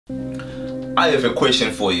I have a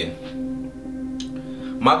question for you.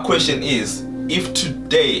 My question is, if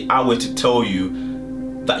today I were to tell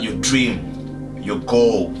you that your dream, your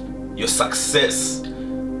goal, your success,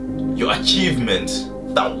 your achievement,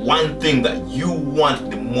 that one thing that you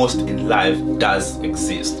want the most in life does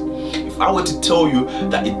exist. If I were to tell you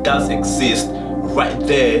that it does exist right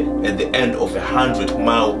there at the end of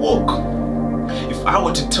 100-mile walk, if I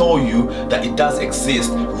were to tell you that it does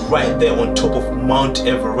exist right there on top of Mount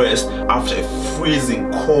Everest after a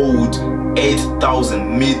freezing cold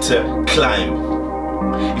 8,000-meter climb,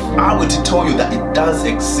 if I were to tell you that it does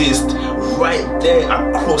exist right there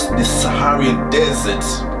across the Saharan desert,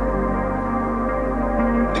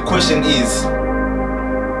 the question is,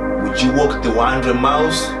 would you walk the 100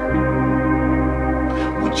 miles?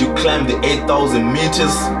 Would you climb the 8,000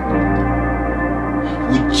 meters?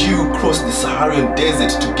 Would you cross the Saharan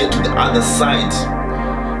desert to get to the other side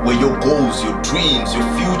where your goals, your dreams, your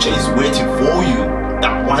future is waiting for you?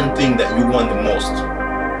 That one thing that you want the most.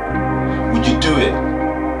 Would you do it?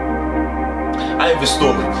 I have a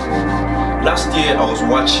story. Last year I was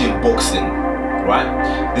watching boxing,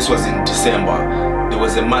 right? This was in December. There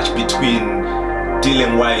was a match between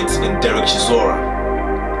Dillian Whyte and Derek Chisora.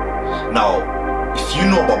 Now, if you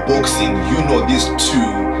know about boxing, you know these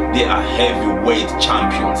two, they are heavyweight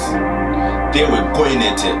champions. They were going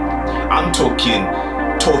at it. I'm talking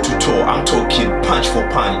toe to toe, I'm talking punch for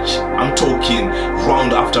punch, I'm talking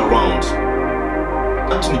round after round.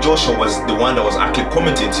 Anthony Joshua was the one that was actually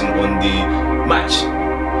commentating on the match.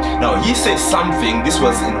 Now he said something, this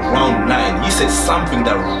was in round 9, he said something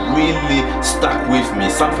that really stuck with me,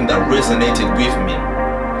 something that resonated with me.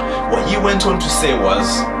 What he went on to say was,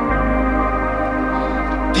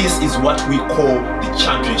 this is what we call the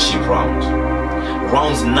championship round.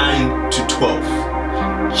 Rounds 9 to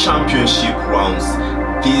 12. Championship rounds.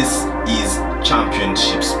 This is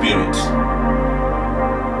championship spirit.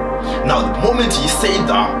 Now the moment he said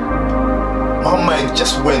that, my mind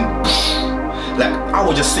just went like I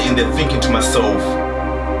was just sitting there thinking to myself,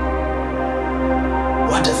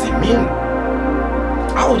 what does it mean?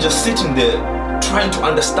 I was just sitting there trying to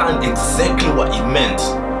understand exactly what it meant,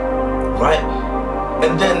 right?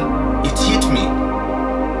 And then it hit me.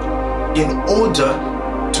 In order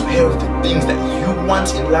to have the things that you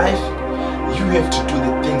want in life, you have to do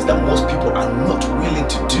the things that most people are not willing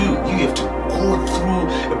to do. You have to go through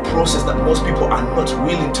a process that most people are not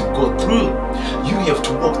willing to go through. You have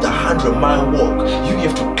to walk the 100-mile walk. You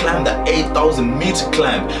have to climb the 8,000-meter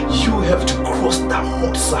climb. You have to cross the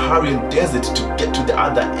hot Saharan desert to get to the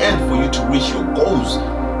other end for you to reach your goals.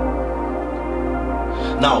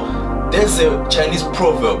 Now, there's a Chinese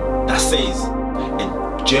proverb that says,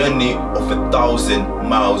 a journey of 1,000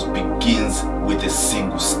 miles begins with a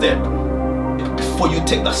single step. Before you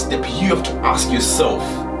take that step, you have to ask yourself,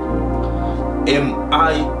 am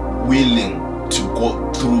I willing to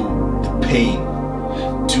go through the pain?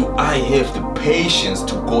 Do I have the patience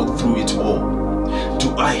to go through it all?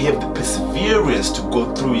 Do I have the perseverance to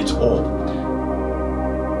go through it all?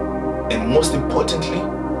 And most importantly,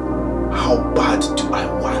 how bad do I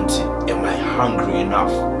want it? Am I hungry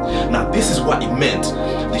enough? Now this is what it meant,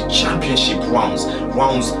 the championship rounds,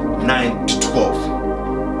 rounds 9 to 12.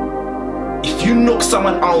 If you knock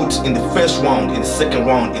someone out in the first round, in the second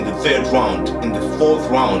round, in the third round, in the fourth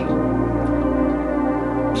round,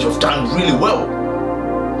 you've done really well.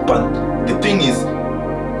 But the thing is,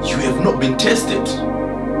 you have not been tested.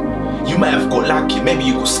 You might have got lucky, maybe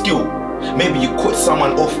you got skill, maybe you caught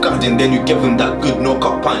someone off guard and then you gave them that good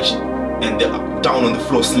knockout punch and they're down on the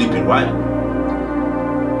floor sleeping, right?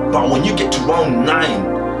 But when you get to round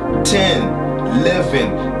 9, 10,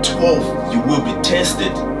 11, 12, you will be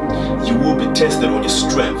tested. You will be tested on your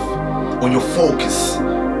strength, on your focus,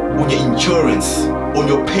 on your endurance, on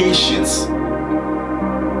your patience.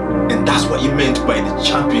 And that's what he meant by the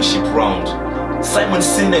championship round. Simon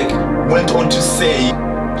Sinek went on to say,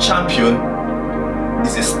 champion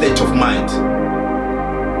is a state of mind.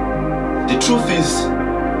 The truth is,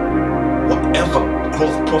 whatever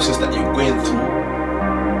growth process that you're going through,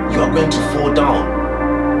 you are going to fall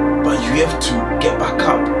down, but you have to get back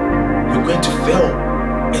up. You're going to fail.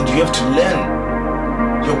 And you have to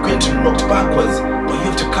learn. You're going to knock backwards, but you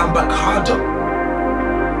have to come back harder.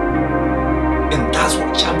 And that's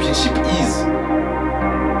what championship is.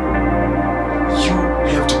 You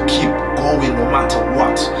have to keep going no matter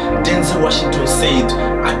what. Denzel Washington said,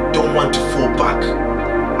 I don't want to fall back.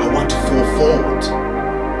 I want to fall forward.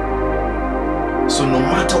 So no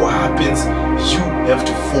matter what happens, you have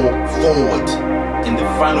to fall forward in the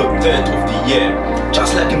final third of the year.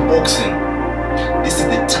 Just like in boxing. This is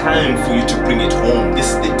the time for you to bring it home.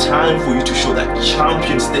 This is the time for you to show that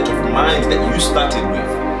champion state of mind that you started with.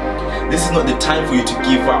 This is not the time for you to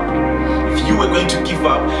give up. If you were going to give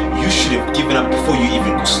up, you should have given up before you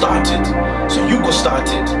even got started. So you got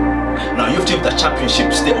started. Now you have to have that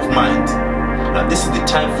championship state of mind. Now this is the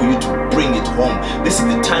time for you to bring it home. This is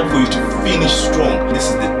the time for you to finish strong. This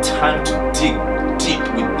is the time to dig deep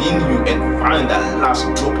within you and find that last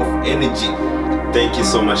drop of energy. Thank you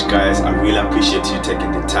so much, guys. I really appreciate you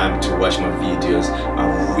taking the time to watch my videos.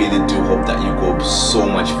 I really do hope that you got so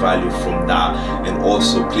much value from that. And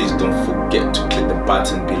also, please don't forget to click the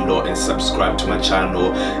button below and subscribe to my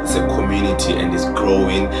channel. It's a community and it's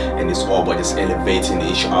growing, and it's all about just elevating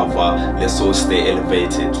each other. Let's all stay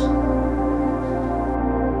elevated.